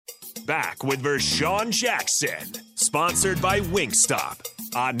back with Vershawn Jackson. Sponsored by Wingstop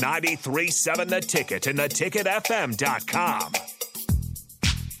on 93.7 The Ticket and theticketfm.com.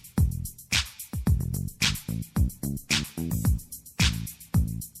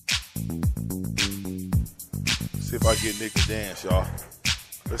 See if I get Nick to dance, y'all.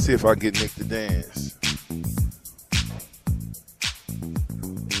 Let's see if I get Nick to dance.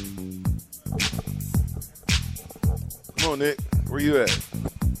 Come on, Nick. Where you at?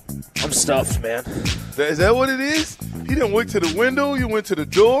 I'm stuffed, man. Is that what it is? You didn't went to the window. You went to the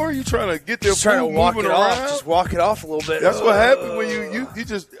door. You trying to get their Just trying to food walk moving it around? off. Just walk it off a little bit. That's what happened when you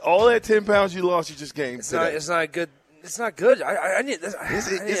just all that 10 pounds you lost. You just gained. It's not good. It's not good. I need this.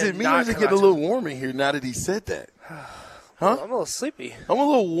 Is it me or is it getting a little warm in here now that he said that? Huh? I'm a little sleepy. I'm a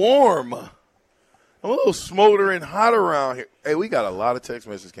little warm. I'm a little smoldering hot around here. Hey, we got a lot of text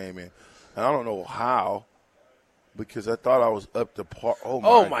messages came in, and I don't know how. Because I thought I was up to par.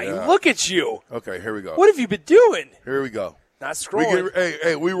 Oh, my God. Look at you. Okay, here we go. What have you been doing? Here we go. Not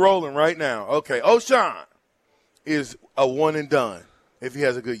scrolling. We rolling right now. Okay, O'Shawn is a one and done if he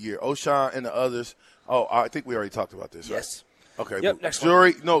has a good year. O'Shawn and the others. Oh, I think we already talked about this, right? Yes. Okay. Yep, next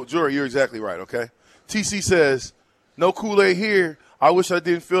Jury, one. No, Jury, you're exactly right, okay? TC says, no Kool-Aid here. I wish I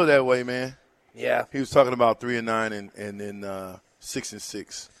didn't feel that way, man. Yeah. He was talking about 3-9 and then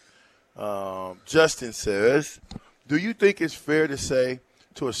 6-6. Justin says, do you think it's fair to say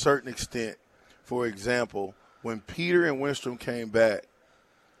to a certain extent, for example, when Peter and Winstrom came back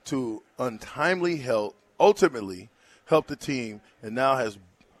to untimely help, ultimately help the team, and now has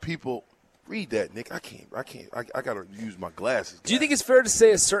people read that, Nick? I can't. I got to use my glasses. Do you think it's fair to say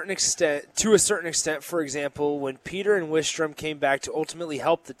to a certain extent, for example, when Peter and Winstrom came back to ultimately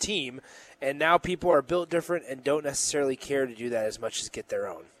help the team, and now people are built different and don't necessarily care to do that as much as get their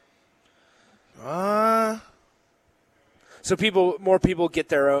own? So more people get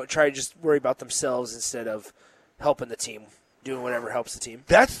their own, try to just worry about themselves instead of helping the team, doing whatever helps the team.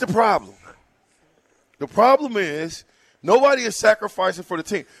 That's the problem. The problem is nobody is sacrificing for the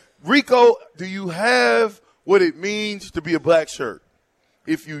team. Rico, do you have what it means to be a black shirt?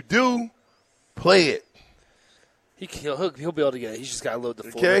 If you do, play it. He'll be able to get it. He's just got to load the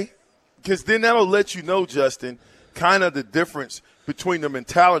folder. Okay? Because then that'll let you know, Justin, kind of the difference between the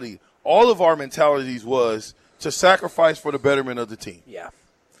mentality. All of our mentalities was to sacrifice for the betterment of the team. Yeah.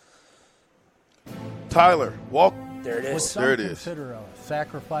 Tyler, walk. There it is. There it is. Consider a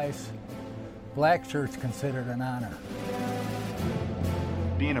sacrifice. Black shirt's considered an honor.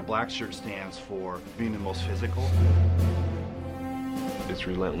 Being a black shirt stands for being the most physical. It's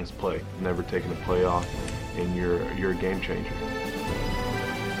relentless play, never taking a play off, and you're a game changer.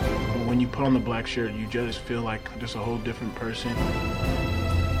 When you put on the black shirt, you just feel like just a whole different person.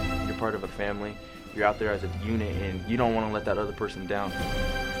 You're part of a family. You're out there as a unit, and you don't want to let that other person down.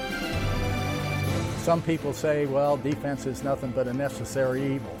 Some people say, well, defense is nothing but a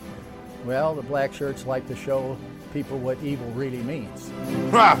necessary evil. Well, the black shirts like to show people what evil really means.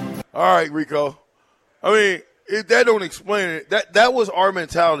 All right, Rico. I mean, that don't explain it. That was our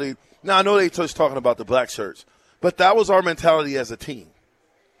mentality. Now, I know they just talking about the black shirts, but that was our mentality as a team.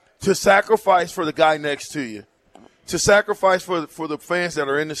 To sacrifice for the guy next to you, to sacrifice for the fans that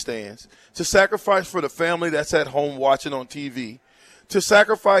are in the stands, to sacrifice for the family that's at home watching on TV, to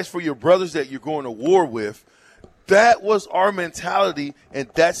sacrifice for your brothers that you're going to war with. That was our mentality, and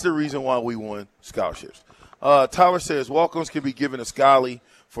that's the reason why we won scholarships. Tyler says walk-ons can be given a scholarly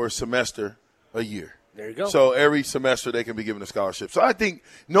for a semester a year. There you go. So every semester they can be given a scholarship. So I think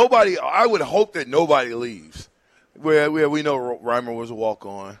I would hope that nobody leaves. Where we know Reimer was a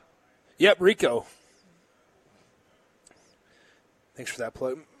walk-on. Yep, Rico. Thanks for that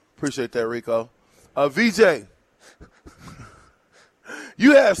plug. Appreciate that, Rico. VJ,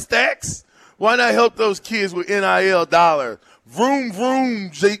 you have stacks? Why not help those kids with NIL dollar? Vroom, vroom,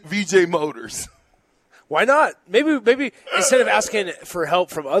 VJ Motors. Why not? Maybe instead of asking for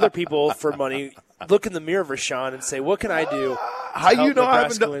help from other people for money, look in the mirror, Vershawn, and say, what can I do? How you know I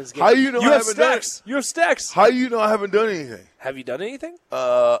haven't done? How you know I haven't done? You have stacks. How you know I haven't done anything? Have you done anything?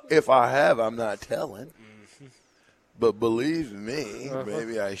 If I have, I'm not telling. Mm-hmm. But believe me,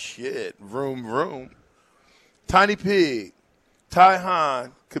 maybe I should. Vroom, vroom. Tiny Pig, Ty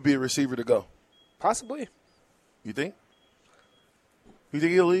Hahn could be a receiver to go. Possibly. You think? You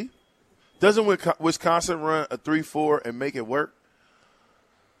think he'll leave? Doesn't Wisconsin run a 3-4 and make it work?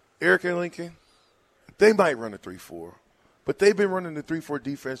 Eric and Lincoln, they might run a 3-4, but they've been running the 3-4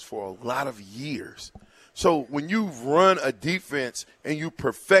 defense for a lot of years. So when you run a defense and you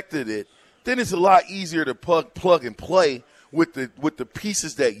perfected it, then it's a lot easier to plug and play with the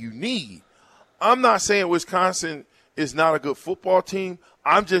pieces that you need. I'm not saying Wisconsin is not a good football team.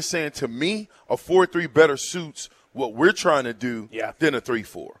 I'm just saying, to me, a 4-3 better suits what we're trying to do than a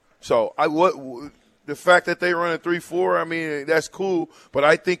 3-4. So the fact that they run a 3-4, I mean, that's cool. But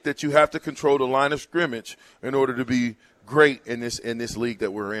I think that you have to control the line of scrimmage in order to be great in this league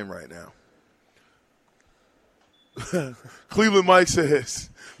that we're in right now. Cleveland Mike says,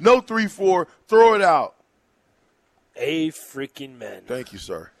 no 3-4, throw it out. A freaking men. Thank you,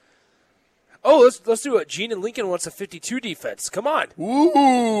 sir. Oh, let's do it. Gene and Lincoln wants a 52 defense. Come on.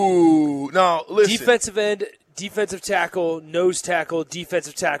 Ooh. Now, listen. Defensive end, defensive tackle, nose tackle,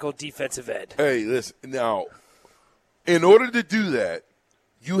 defensive end. Hey, listen. Now, in order to do that,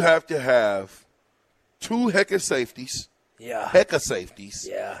 you have to have 2 heck of safeties. Yeah. Heck of safeties.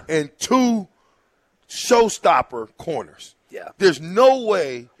 Yeah. And 2 showstopper corners. Yeah. There's no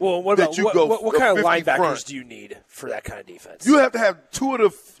way what that you go what kind of linebackers front. do you need for that kind of defense? You have to have 2 of the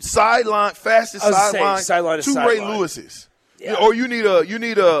fastest sideline, to 2 sideline. Ray Lewises. Yeah. Or you need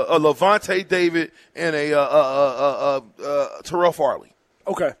a Levante David and a Terrell Farley.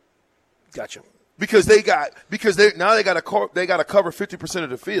 Okay. Gotcha. Because they got to cover 50% of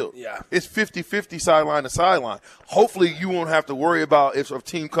the field. Yeah. It's 50-50 sideline to sideline. Hopefully you won't have to worry about if a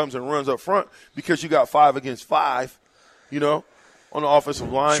team comes and runs up front because you got 5 against 5, on the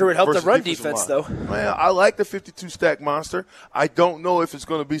offensive line. Sure would help the versus run defensive defense, line. though. Man, I like the 52-stack monster. I don't know if it's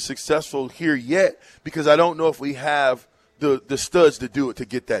going to be successful here yet because I don't know if we have the studs to do it to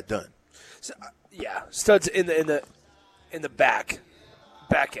get that done. So, studs in the back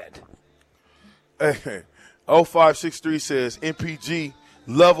end. Hey, 0563 says MPG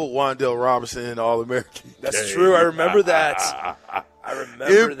level Wandale Robinson in All-American. That's true. I remember that.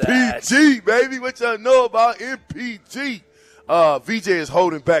 MPG, baby. What y'all know about MPG? VJ is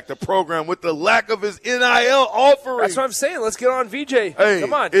holding back the program with the lack of his NIL offering. That's what I'm saying. Let's get on VJ. Hey,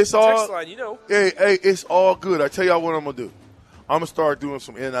 come on. It's all, text line, Hey, it's all good. I tell y'all what I'm going to do. I'm going to start doing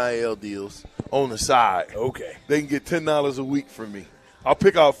some NIL deals on the side. Okay. They can get $10 a week from me. I'll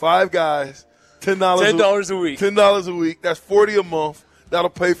pick out 5 guys, $10 a week. $10 a week. That's $40 a month. That'll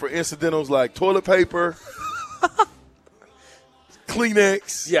pay for incidentals like toilet paper,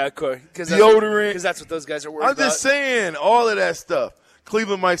 Kleenex, deodorant. Because that's what those guys are worried about. I'm just saying, all of that stuff.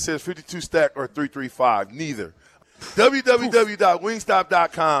 Cleveland Mike says 52 stack or 335. Neither.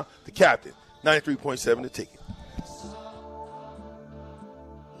 www.wingstop.com. The captain. 93.7 the ticket.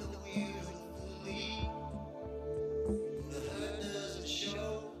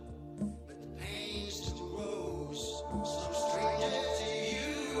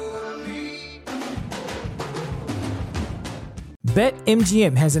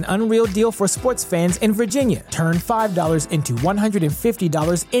 BetMGM has an unreal deal for sports fans in Virginia. Turn $5 into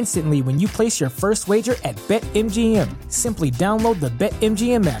 $150 instantly when you place your first wager at BetMGM. Simply download the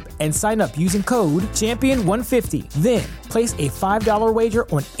BetMGM app and sign up using code Champion150. Then, place a $5 wager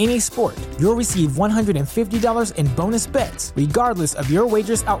on any sport. You'll receive $150 in bonus bets, regardless of your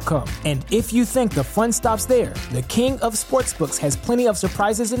wager's outcome. And if you think the fun stops there, the king of sportsbooks has plenty of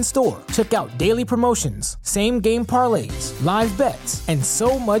surprises in store. Check out daily promotions, same-game parlays, live bets, and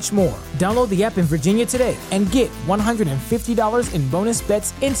so much more. Download the app in Virginia today and get $150 in bonus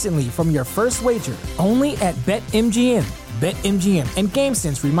bets instantly from your first wager. Only at BetMGM. BetMGM and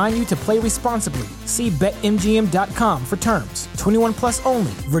GameSense remind you to play responsibly. See BetMGM.com for terms. 21 plus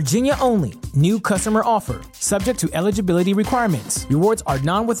only. Virginia only. New customer offer. Subject to eligibility requirements. Rewards are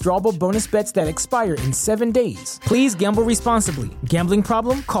non-withdrawable bonus bets that expire in 7 days. Please gamble responsibly. Gambling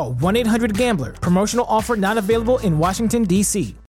problem? Call 1-800-GAMBLER. Promotional offer not available in Washington, D.C.